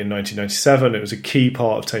state in 1997. It was a key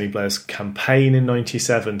part of Tony Blair's campaign in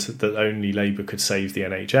 97 that only Labour could save the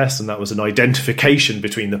NHS, and that was an identification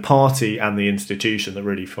between the party and the institution that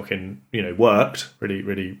really fucking, worked,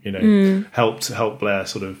 really, helped Blair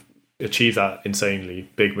sort of achieve that insanely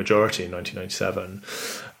big majority in 1997.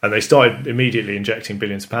 And they started immediately injecting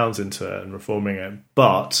billions of pounds into it and reforming it.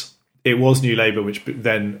 But it was New Labour which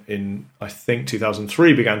then in, I think,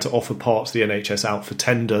 2003 began to offer parts of the NHS out for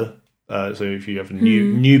tender. So if you have a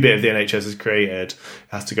new bit of the NHS is created, it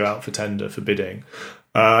has to go out for tender, for bidding.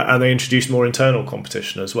 And they introduced more internal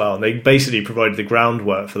competition as well. And they basically provided the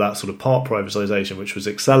groundwork for that sort of part privatisation, which was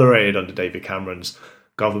accelerated under David Cameron's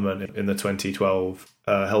government in the 2012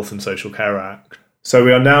 Health and Social Care Act. So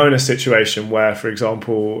we are now in a situation where, for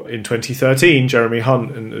example, in 2013, Jeremy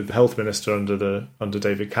Hunt, the health minister under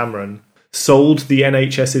David Cameron, sold the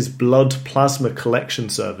NHS's blood plasma collection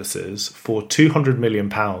services for £200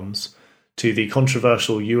 million to the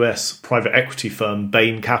controversial US private equity firm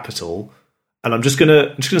Bain Capital. And I'm just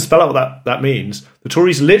gonna spell out what that means. The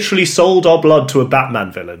Tories literally sold our blood to a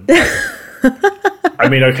Batman villain. I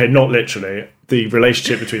mean, okay, not literally. The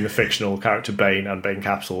relationship between the fictional character Bane and Bain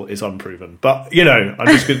Capital is unproven, but I'm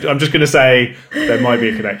just going to say there might be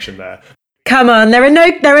a connection there. Come on, there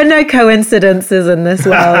are no coincidences in this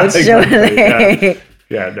world, surely.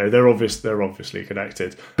 No, they're obviously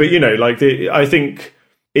connected. But I think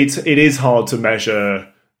it is hard to measure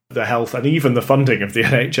the health and even the funding of the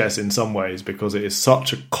NHS in some ways because it is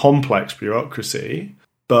such a complex bureaucracy.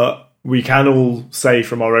 But we can all say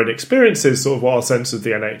from our own experiences sort of what our sense of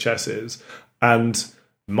the NHS is. And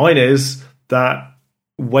mine is that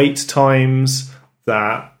wait times,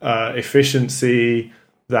 that efficiency,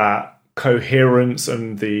 that coherence,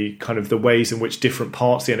 and the kind of the ways in which different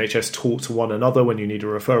parts of the NHS talk to one another when you need a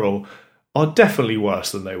referral are definitely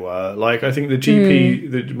worse than they were. Like, I think the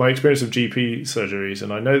GP, my experience of GP surgeries,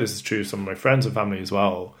 and I know this is true of some of my friends and family as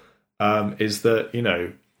well, is that,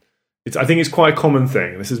 I think it's quite a common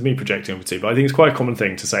thing. This is me projecting over to you, but I think it's quite a common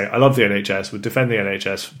thing to say, I love the NHS, would defend the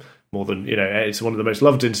NHS more than, it's one of the most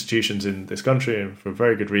loved institutions in this country and for a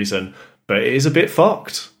very good reason, but it is a bit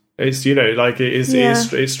fucked. It's,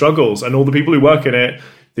 it struggles. And all the people who work in it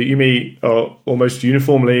that you meet are almost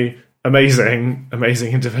uniformly amazing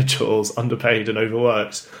individuals, underpaid and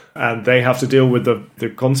overworked. And they have to deal with the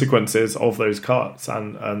consequences of those cuts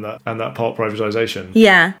and that part privatisation.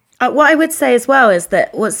 Yeah. What I would say as well is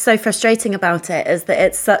that what's so frustrating about it is that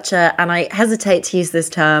it's such and I hesitate to use this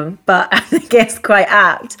term, but I think it's quite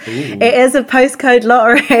apt. Ooh. It is a postcode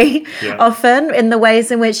lottery, often, in the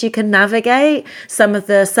ways in which you can navigate some of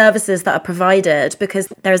the services that are provided, because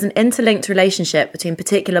there is an interlinked relationship between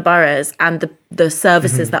particular boroughs and the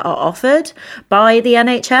services that are offered by the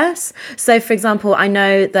NHS. So, for example, I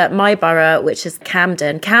know that my borough, which is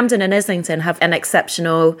Camden and Islington have an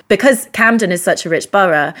exceptional, because Camden is such a rich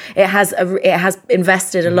borough, it has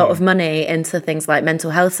invested a lot of money into things like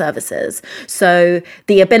mental health services. So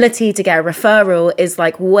the ability to get a referral is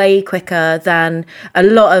like way quicker than a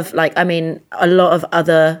lot of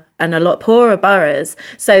other and a lot poorer boroughs.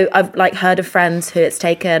 So I've heard of friends who it's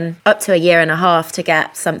taken up to a year and a half to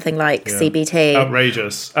get something like CBT.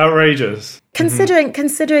 Outrageous. Considering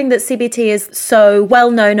that CBT is so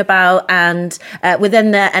well known about, and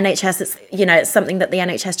within the NHS, it's something that the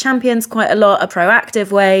NHS champions quite a lot, a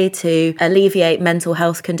proactive way to alleviate mental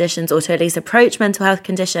health conditions, or to at least approach mental health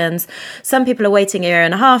conditions. Some people are waiting a year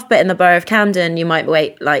and a half, but in the borough of Camden, you might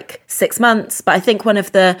wait 6 months. But I think one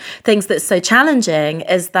of the things that's so challenging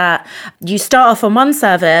is that you start off on one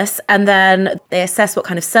service, and then they assess what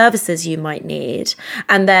kind of services you might need,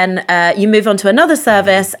 and then you move on to another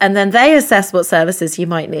service, and then they assess assess what services you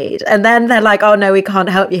might need. And then they're like, oh no, we can't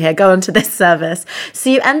help you here. Go on to this service. So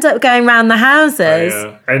you end up going around the houses.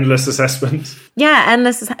 Endless assessments. Yeah,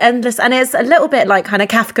 endless. And it's a little bit like kind of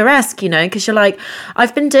Kafkaesque, you know, because you're like,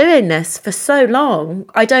 I've been doing this for so long.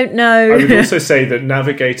 I don't know. I would also say that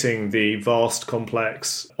navigating the vast,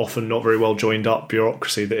 complex, often not very well joined up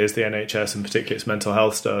bureaucracy that is the NHS, and particularly its mental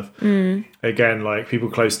health stuff, again, like people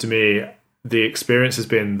close to me, the experience has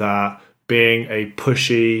been that being a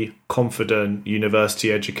pushy, confident,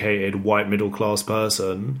 university-educated, white middle-class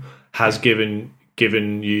person has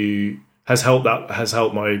has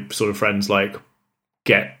helped my sort of friends like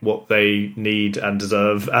get what they need and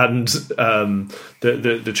deserve, and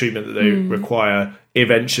the treatment that they require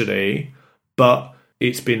eventually. But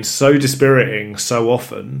it's been so dispiriting so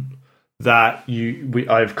often that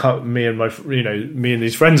me and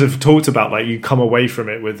these friends have talked about, like, you come away from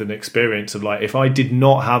it with an experience of like, if I did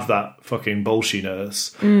not have that fucking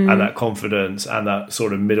bullshiness and that confidence and that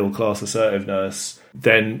sort of middle class assertiveness,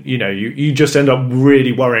 then you just end up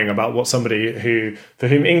really worrying about what somebody for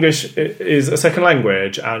whom English is a second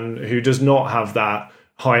language and who does not have that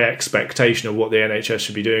high expectation of what the NHS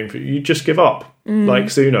should be doing for you, just give up like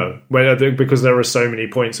sooner, because there are so many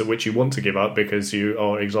points at which you want to give up because you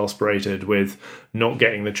are exasperated with not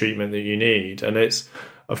getting the treatment that you need. And it's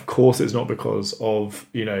not because of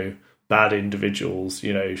bad individuals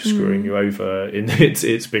screwing you over.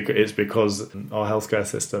 It's because our healthcare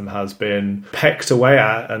system has been pecked away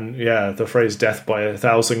at, and the phrase "death by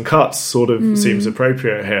 1,000 cuts" sort of seems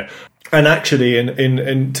appropriate here. And actually,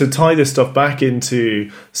 in to tie this stuff back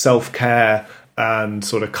into self-care and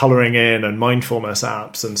sort of colouring in and mindfulness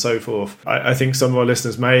apps and so forth, I think some of our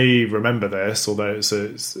listeners may remember this, although it's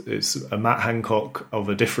a Matt Hancock of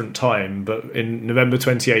a different time. But in November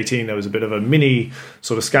 2018, there was a bit of a mini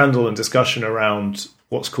sort of scandal and discussion around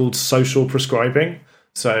what's called social prescribing.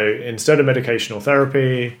 So instead of medication or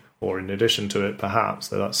therapy, or in addition to it, perhaps,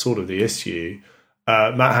 so that's sort of the issue.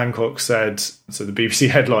 Matt Hancock said, so the BBC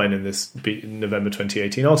headline in this November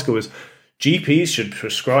 2018 article was, GPs should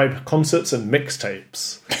prescribe concerts and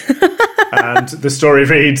mixtapes. And the story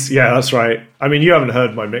reads, yeah, that's right. I mean, you haven't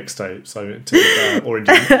heard my mixtapes, or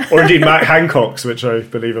indeed Matt Hancock's, which I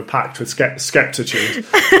believe are packed with skeptitude.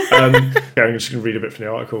 I'm just going to read a bit from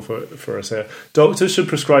the article for us here. Doctors should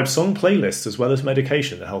prescribe song playlists as well as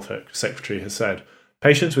medication, the health secretary has said.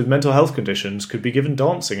 Patients with mental health conditions could be given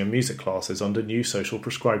dancing and music classes under new social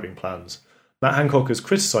prescribing plans. Matt Hancock has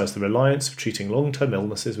criticised the reliance of treating long-term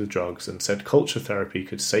illnesses with drugs and said culture therapy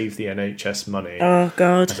could save the NHS money. Oh,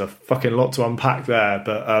 God. There's a fucking lot to unpack there.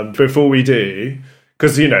 But before we do,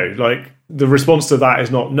 because, like, the response to that is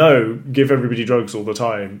not, no, give everybody drugs all the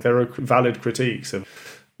time. There are valid critiques of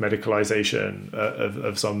medicalisation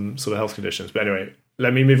of some sort of health conditions. But anyway,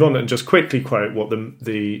 let me move on and just quickly quote what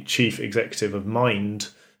the chief executive of Mind,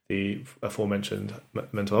 the aforementioned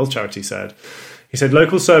mental health charity, said. He said,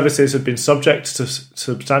 local services have been subject to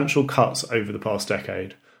substantial cuts over the past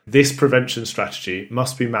decade. This prevention strategy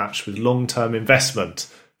must be matched with long-term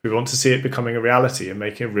investment. We want to see it becoming a reality and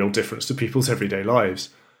making a real difference to people's everyday lives.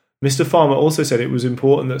 Mr. Farmer also said it was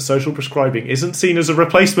important that social prescribing isn't seen as a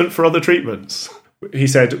replacement for other treatments. He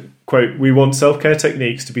said, quote, we want self-care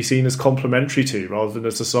techniques to be seen as complementary to, rather than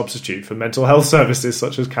as a substitute for mental health services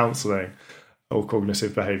such as counselling or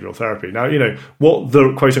cognitive behavioural therapy. Now, what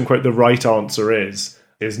the quote-unquote the right answer is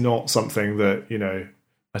not something that,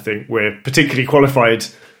 I think we're particularly qualified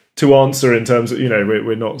to answer in terms of,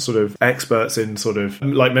 we're not sort of experts in sort of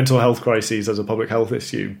like mental health crises as a public health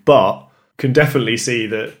issue, but can definitely see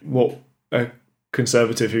that what a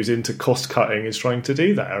Conservative who's into cost cutting is trying to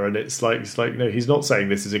do there. And it's like no, he's not saying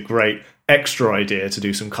this is a great extra idea to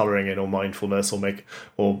do some colouring in or mindfulness or make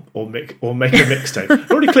a mixtape. Not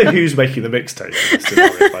really clear who's making the mixtape in this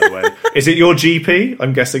scenario, by the way. Is it your GP?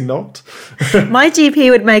 I'm guessing not. My GP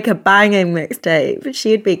would make a banging mixtape.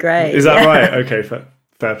 She'd be great. Is that right? Okay,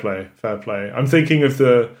 fair play. I'm thinking of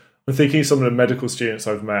some of the medical students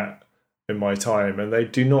I've met in my time, and they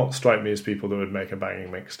do not strike me as people that would make a banging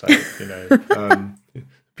mixtape.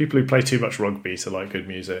 People who play too much rugby to like good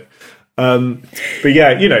music. But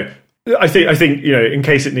yeah, I think in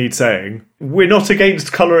case it needs saying, we're not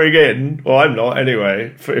against colouring in. Well, I'm not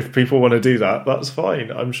anyway. If people want to do that, that's fine.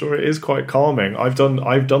 I'm sure it is quite calming. I've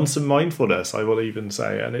done some mindfulness, I will even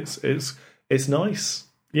say, and it's nice.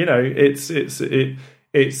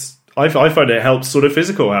 I find it helps sort of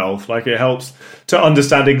physical health. Like, it helps to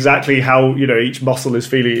understand exactly how each muscle is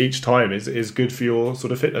feeling each time is good for your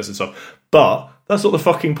sort of fitness and stuff. But that's not the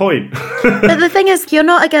fucking point. But the thing is, you're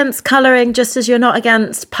not against colouring, just as you're not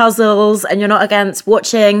against puzzles, and you're not against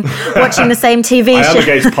watching the same TV show. I am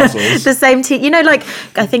against puzzles. The same like,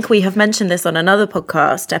 I think we have mentioned this on another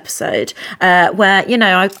podcast episode, where,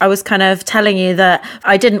 I was kind of telling you that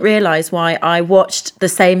I didn't realise why I watched the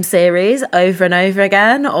same series over and over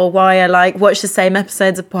again, or why I watch the same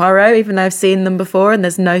episodes of Poirot, even though I've seen them before and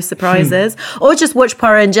there's no surprises, or just watch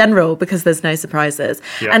Poirot in general because there's no surprises.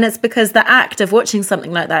 Yeah. And it's because the act of watching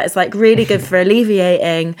something like that is really good for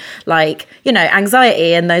alleviating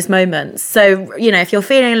anxiety in those moments. So, if you're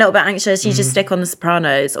feeling a little bit anxious, you just stick on The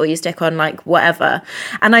Sopranos, or you stick on whatever.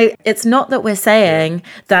 And it's not that we're saying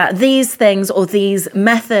that these things or these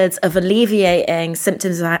methods of alleviating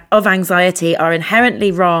symptoms of anxiety are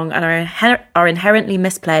inherently wrong and are inherently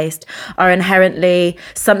misplaced, are inherently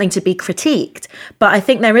something to be critiqued. But I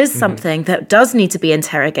think there is something that does need to be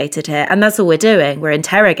interrogated here. And that's all we're doing. We're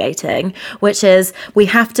interrogating, which is we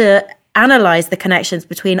have to analyse the connections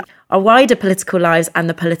between our wider political lives and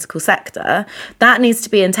the political sector. That needs to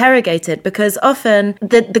be interrogated, because often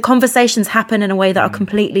the conversations happen in a way that are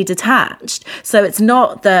completely detached. So it's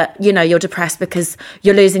not that, you're depressed because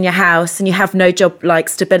you're losing your house and you have no job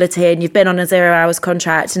stability and you've been on a 0 hours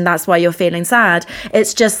contract and that's why you're feeling sad.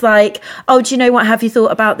 It's just oh, do you know what? Have you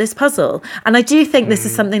thought about this puzzle? And I do think this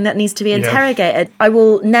is something that needs to be interrogated. Yeah. I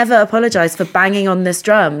will never apologise for banging on this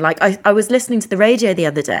drum. I was listening to the radio the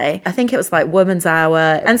other day. I think it was Woman's Hour,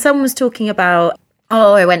 and someone was talking about,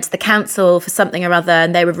 I went to the council for something or other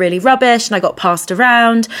and they were really rubbish and I got passed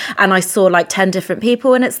around and I saw 10 different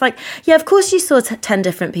people. And it's yeah, of course you saw 10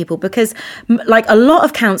 different people, because a lot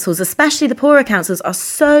of councils, especially the poorer councils, are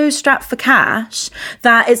so strapped for cash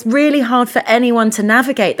that it's really hard for anyone to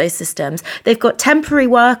navigate those systems. They've got temporary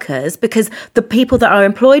workers because the people that are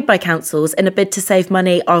employed by councils in a bid to save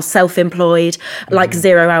money are self-employed,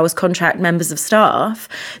 0 hours contract members of staff.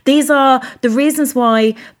 These are the reasons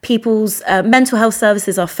why people's mental health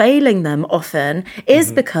services are failing them often,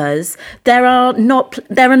 is because there are not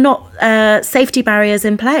safety barriers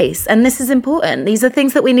in place, and this is important. These are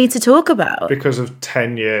things that we need to talk about because of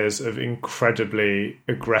 10 years of incredibly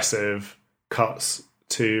aggressive cuts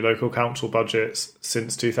to local council budgets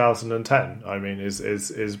since 2010. I mean, is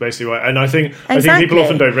basically why. And I think people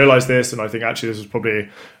often don't realise this, and I think actually this was probably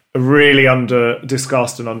a really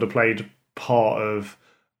discussed and underplayed part of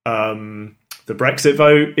the Brexit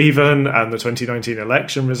vote even, and the 2019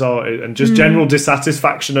 election result, and just general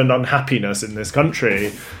dissatisfaction and unhappiness in this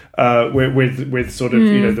country with sort of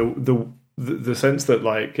the sense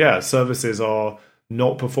that services are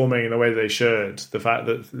not performing in the way they should. The fact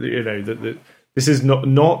that that this is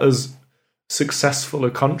not as successful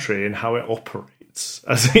a country in how it operates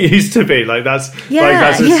as it used to be. Seems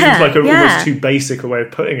like almost too basic a way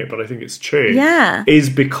of putting it, but I think it's true. Is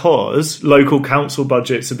because local council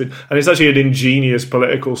budgets have been, and it's actually an ingenious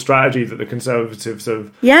political strategy that the Conservatives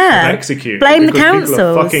have executed. Blame the councils.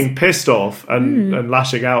 People are fucking pissed off and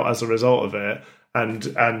lashing out as a result of it. And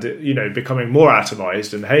becoming more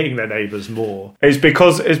atomised and hating their neighbours more. It's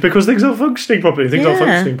because things are functioning properly. Things are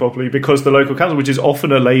functioning properly because the local council, which is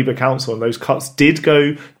often a Labour council, and those cuts did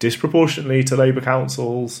go disproportionately to Labour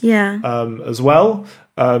councils as well,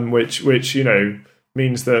 which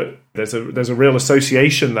means that there's a real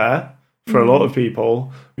association there for a lot of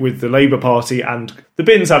people with the Labour Party, and the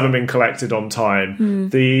bins haven't been collected on time.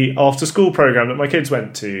 The after-school programme that my kids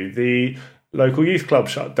went to, the local youth club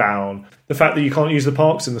shut down, the fact that you can't use the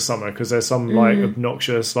parks in the summer because there's some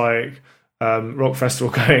obnoxious rock festival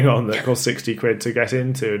going on that costs 60 quid to get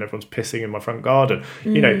into and everyone's pissing in my front garden.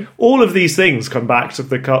 All of these things come back to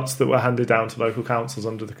the cuts that were handed down to local councils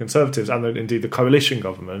under the Conservatives and indeed the coalition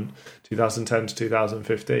government 2010 to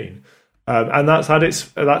 2015. And that's had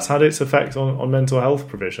its effect on mental health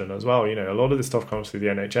provision as well. A lot of this stuff comes through the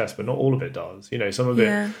NHS, but not all of it does. Some of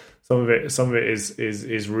it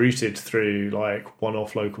is rooted through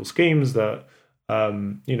one-off local schemes that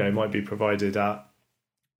might be provided at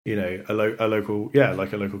a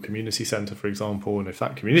local community centre, for example. And if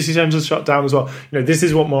that community centre is shut down as well, this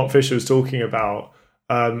is what Mark Fisher was talking about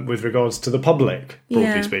with regards to the public,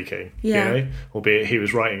 broadly speaking. Albeit he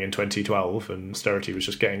was writing in 2012 and austerity was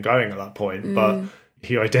just getting going at that point, but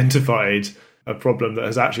he identified a problem that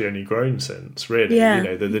has actually only grown since, really.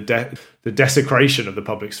 The desecration of the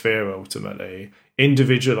public sphere ultimately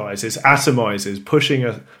individualizes, atomizes,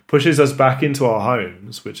 pushes us back into our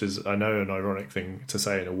homes, which is, I know, an ironic thing to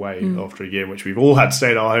say in a way after a year in which we've all had to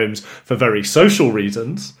stay in our homes for very social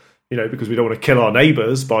reasons, because we don't want to kill our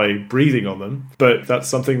neighbours by breathing on them. But that's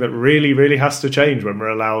something that really, really has to change when we're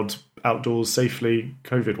allowed outdoors safely,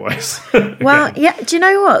 COVID-wise. Well, do you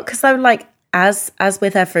know what? Because I'm as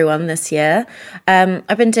with everyone this year,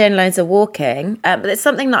 I've been doing loads of walking, but it's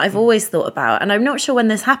something that I've always thought about, and I'm not sure when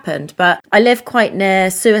this happened, but I live quite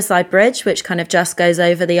near Suicide Bridge, which kind of just goes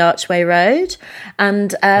over the Archway Road,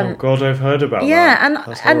 and oh God, I've heard about that.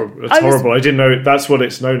 That's horrible. It's horrible. I didn't know that's what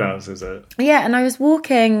it's known as, is it? Yeah, and I was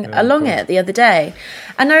walking along it the other day,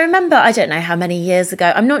 and I remember, I don't know how many years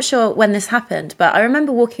ago, I'm not sure when this happened, but I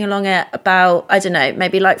remember walking along it about, I don't know,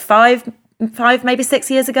 maybe like five, maybe 6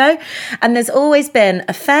 years ago. And there's always been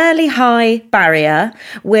a fairly high barrier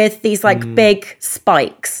with these like big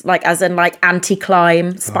spikes, like as in like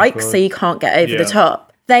anti-climb spikes, so you can't get over the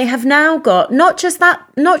top. They have now got not just that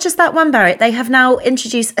one barrier, they have now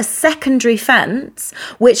introduced a secondary fence,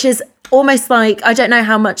 which is almost like, I don't know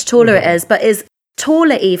how much taller it is, but is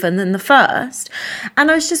taller even than the first. And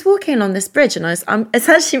I was just walking along this bridge, and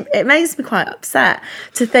it makes me quite upset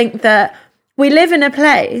to think that we live in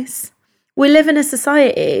a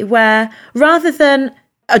society where, rather than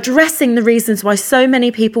addressing the reasons why so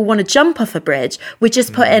many people want to jump off a bridge, we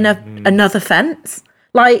just put in another fence.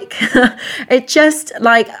 Like, it just,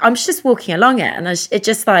 like, I'm just walking along it, and it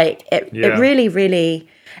just like, it really, really,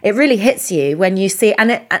 it really hits you when you see,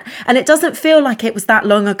 and it doesn't feel like it was that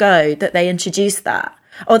long ago that they introduced that.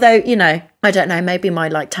 Although, you know, I don't know, maybe my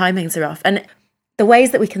like timings are off. And the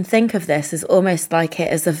ways that we can think of this is almost like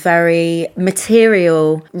it is a very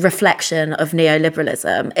material reflection of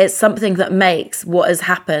neoliberalism. It's something that makes what has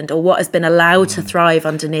happened or what has been allowed to thrive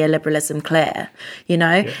under neoliberalism clear, you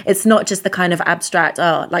know? Yeah. It's not just the kind of abstract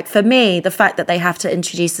art. Like, for me, the fact that they have to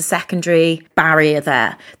introduce a secondary barrier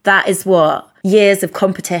there, that is what years of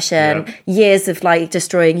competition, years of like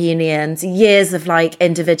destroying unions, years of like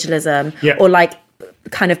individualism, or like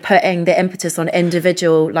kind of putting the impetus on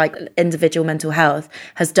individual mental health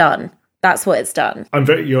has done. That's what it's done.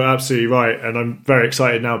 You're absolutely right. And I'm very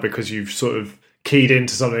excited now because you've sort of keyed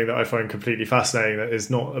into something that I find completely fascinating, that is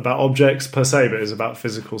not about objects per se, but is about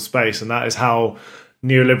physical space. And that is how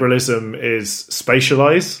neoliberalism is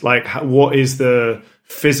spatialized. Like, what is the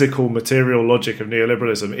physical material logic of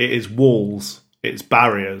neoliberalism? It is walls, it's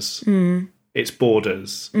barriers, it's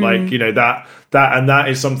borders. Like, you know, that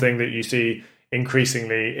is something that you see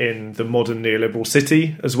increasingly in the modern neoliberal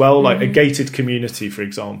city as well, like a gated community, for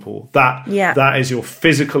example. That is your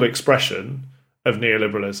physical expression of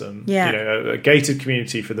neoliberalism. You know, a gated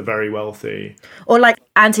community for the very wealthy. Or like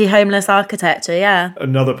anti-homeless architecture,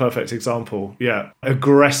 Another perfect example,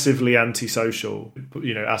 aggressively antisocial,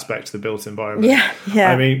 you know, aspect to the built environment.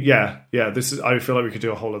 I mean, this is, I feel like we could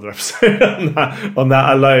do a whole other episode on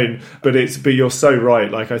that alone. But you're so right.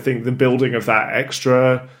 Like, I think the building of that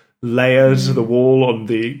extra layer to the wall on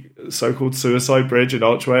the so-called Suicide Bridge and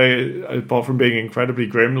Archway, apart from being incredibly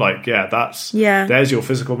grim, like, there's your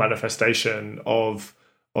physical manifestation of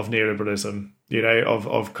neoliberalism, you know,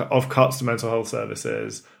 of cuts to mental health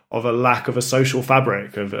services, of a lack of a social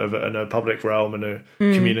fabric of a public realm and a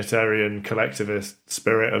communitarian collectivist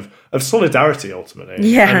spirit of solidarity, ultimately.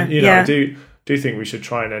 And, you know, I do think we should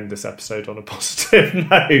try and end this episode on a positive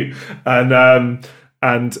note.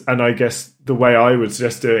 And I guess the way I would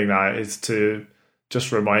suggest doing that is to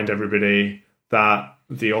just remind everybody that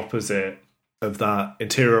the opposite of that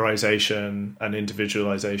interiorization and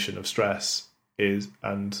individualization of stress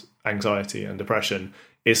and anxiety and depression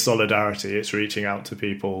is solidarity. It's reaching out to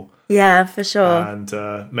people. Yeah, for sure. And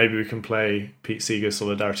maybe we can play Pete Seeger's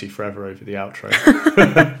Solidarity Forever over the outro.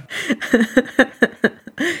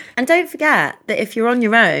 And don't forget that if you're on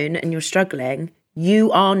your own and you're struggling,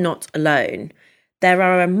 you are not alone. There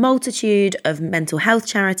are a multitude of mental health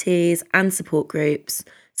charities and support groups,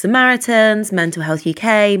 Samaritans, Mental Health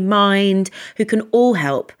UK, Mind, who can all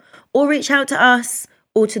help, or reach out to us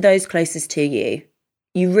or to those closest to you.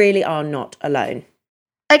 You really are not alone.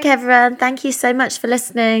 Okay, everyone, thank you so much for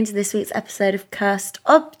listening to this week's episode of Cursed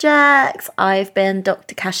Objects. I've been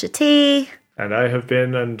Dr. Kasia T. And I have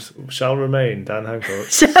been and shall remain Dan Hancock.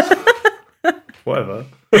 Whatever.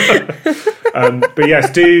 But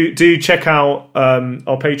yes, do check out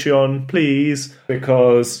our Patreon, please,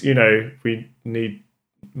 because, you know, we need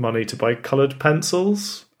money to buy coloured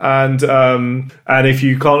pencils, and if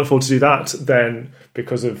you can't afford to do that, then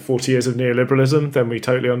because of 40 years of neoliberalism, then we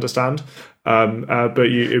totally understand. But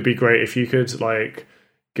it'd be great if you could like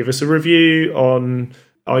give us a review on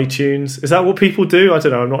iTunes. Is that what people do? I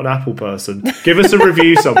don't know. I'm not an Apple person. Give us a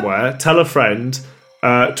review somewhere. Tell a friend.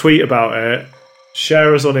 Tweet about it.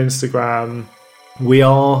 Share us on Instagram. We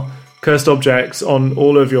are Cursed Objects on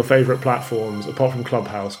all of your favourite platforms, apart from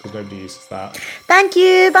Clubhouse, because nobody uses that. Thank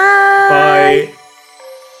you. Bye. Bye.